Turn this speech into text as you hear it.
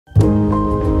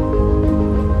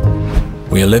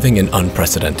We are living in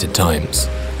unprecedented times,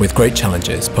 with great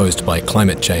challenges posed by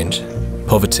climate change,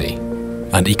 poverty,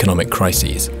 and economic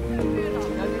crises.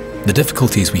 The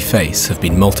difficulties we face have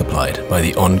been multiplied by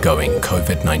the ongoing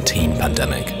COVID-19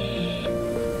 pandemic.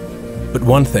 But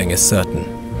one thing is certain: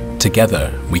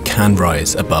 together we can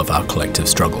rise above our collective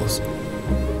struggles.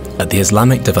 At the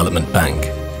Islamic Development Bank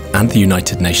and the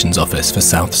United Nations Office for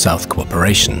South-South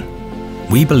Cooperation,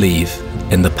 we believe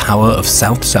in the power of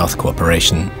South-South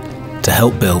cooperation to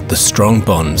help build the strong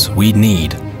bonds we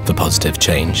need for positive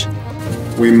change.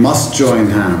 We must join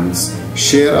hands,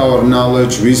 share our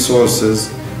knowledge,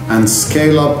 resources, and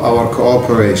scale up our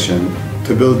cooperation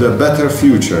to build a better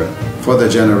future for the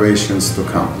generations to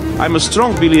come. I'm a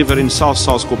strong believer in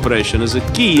South-South cooperation as a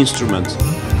key instrument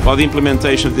for the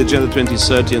implementation of the Agenda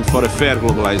 2030 and for a fair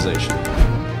globalization.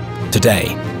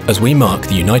 Today, as we mark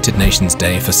the United Nations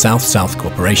Day for South-South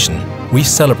Cooperation, we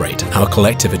celebrate our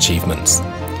collective achievements,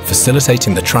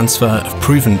 facilitating the transfer of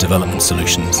proven development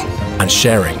solutions and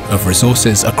sharing of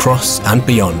resources across and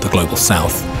beyond the Global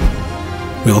South.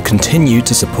 We will continue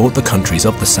to support the countries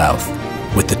of the South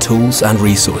with the tools and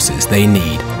resources they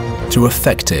need through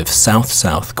effective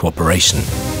South-South cooperation.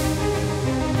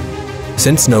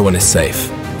 Since no one is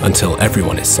safe until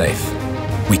everyone is safe,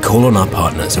 we call on our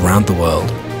partners around the world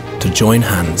to join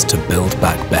hands to build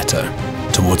back better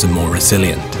towards a more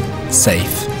resilient,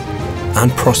 safe, and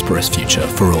prosperous future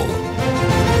for all.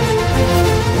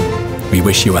 We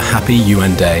wish you a happy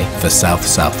UN Day for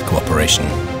South-South cooperation.